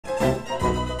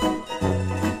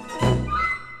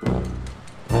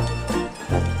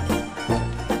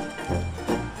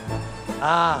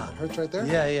Ah. It hurts right there?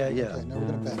 Yeah. Okay, now we're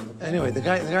gonna bend. Okay? Anyway, the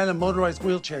guy in the motorized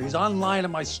wheelchair, he's online at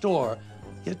my store.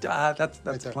 That's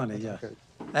there. plenty, Okay, yeah. okay.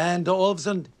 And all of a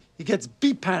sudden, he gets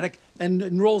beat panic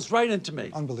and rolls right into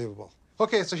me. Unbelievable.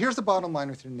 Okay, so here's the bottom line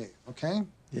with your knee, okay?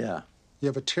 Yeah. You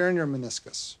have a tear in your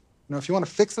meniscus. You know, if you want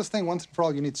to fix this thing once and for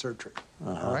all, you need surgery.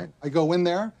 All right? I go in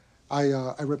there, I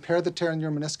repair the tear in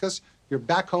your meniscus. You're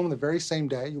back home the very same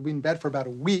day. You'll be in bed for about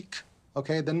a week,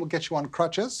 okay? Then we'll get you on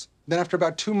crutches. Then after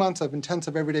about 2 months of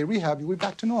intensive everyday rehab, you'll be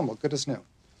back to normal, good as new.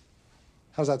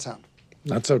 How's that sound?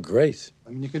 Not so great. I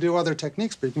mean, you can do other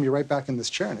techniques, but you can be right back in this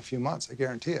chair in a few months, I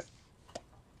guarantee it.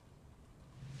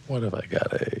 What if I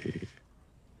got a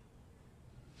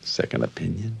second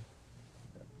opinion?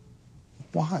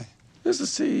 Why? Just to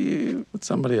see what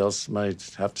somebody else might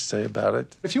have to say about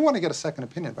it. If you want to get a second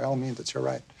opinion, by all means, it's your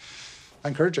right. I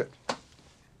encourage it.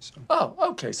 So. Oh,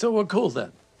 okay, so we're cool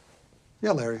then.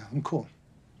 Yeah, Larry, I'm cool.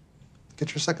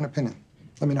 Get your second opinion.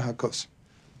 Let me know how it goes.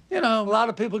 You know, a lot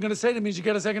of people are going to say to me, did you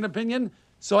get a second opinion?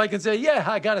 So I can say, yeah,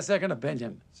 I got a second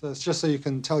opinion. So it's just so you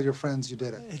can tell your friends you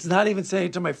did it. It's not even saying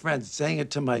it to my friends, it's saying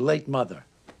it to my late mother,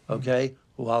 okay?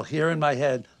 Who I'll hear in my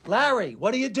head, Larry,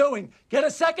 what are you doing? Get a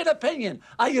second opinion.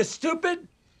 Are you stupid?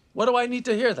 What do I need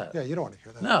to hear that? Yeah, you don't want to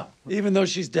hear that. No, even though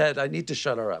she's dead, I need to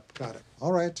shut her up. Got it.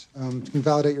 All right. You can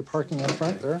validate your parking out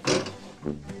front there.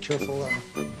 Careful.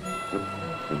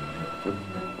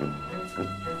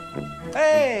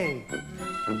 Hey,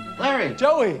 Larry.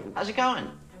 Joey. How's it going?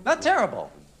 Not terrible.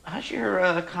 How's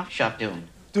your coffee shop doing?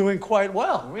 Doing quite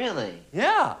well. Really?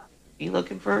 Yeah. You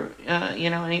looking for,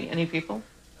 any people?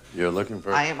 You're looking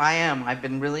for... I am. I've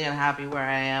been really unhappy where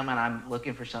I am, and I'm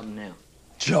looking for something new.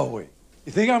 Joey,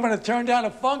 you think I'm going to turn down a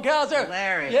Funkhauser?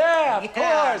 Larry. Yeah, of course.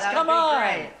 That'd Come be on.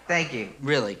 Great. Thank you.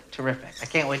 Really terrific. I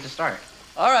can't wait to start.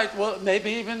 All right. Well,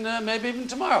 maybe even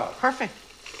tomorrow. Perfect.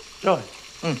 Joey,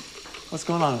 what's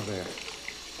going on over here?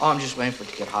 Oh, I'm just waiting for it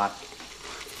to get hot.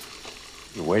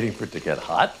 You're waiting for it to get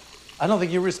hot? I don't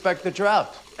think you respect the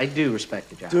drought. I do respect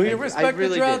the drought. Do you respect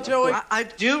the drought, Joey? I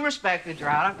do respect the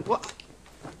drought. What?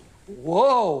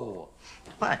 Whoa.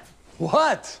 What?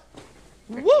 What?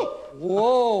 Woo!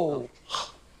 Whoa.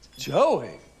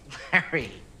 Joey.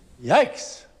 Larry.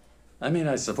 Yikes. I mean,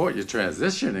 I support you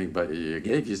transitioning, but you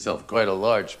gave yourself quite a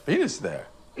large penis there.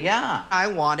 Yeah, I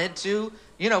wanted to,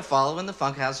 follow in the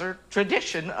Funkhauser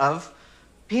tradition of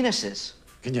penises.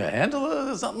 Can you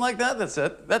handle something like that?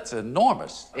 That's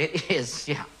enormous. It is,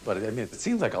 yeah. But I mean, it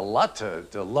seems like a lot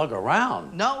to lug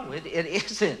around. No, it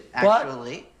isn't,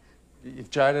 actually.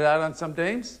 You've tried it out on some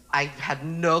dames? I had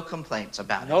no complaints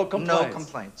about it. No complaints? No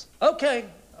complaints. Okay,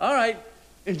 all right.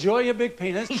 Enjoy your big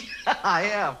penis. I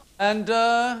am. And,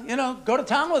 go to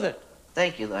town with it.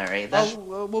 Thank you, Larry.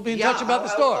 We'll be in touch about the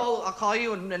store. I'll call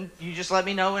you, and you just let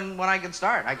me know when I can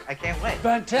start. I can't wait.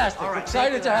 Fantastic. All right,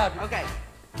 Excited to have you. Okay.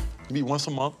 We meet once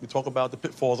a month. We talk about the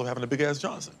pitfalls of having a big-ass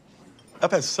Johnson. I've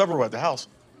had several at the house.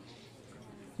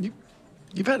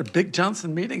 You've had a big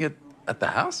Johnson meeting at the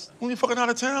house? When you're fucking out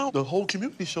of town, the whole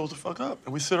community shows the fuck up,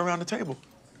 and we sit around the table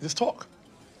and just talk.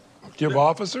 Do you have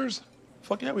officers?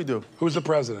 Fuck yeah, we do. Who's the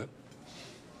president?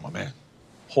 My man,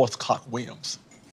 Horsecock Williams.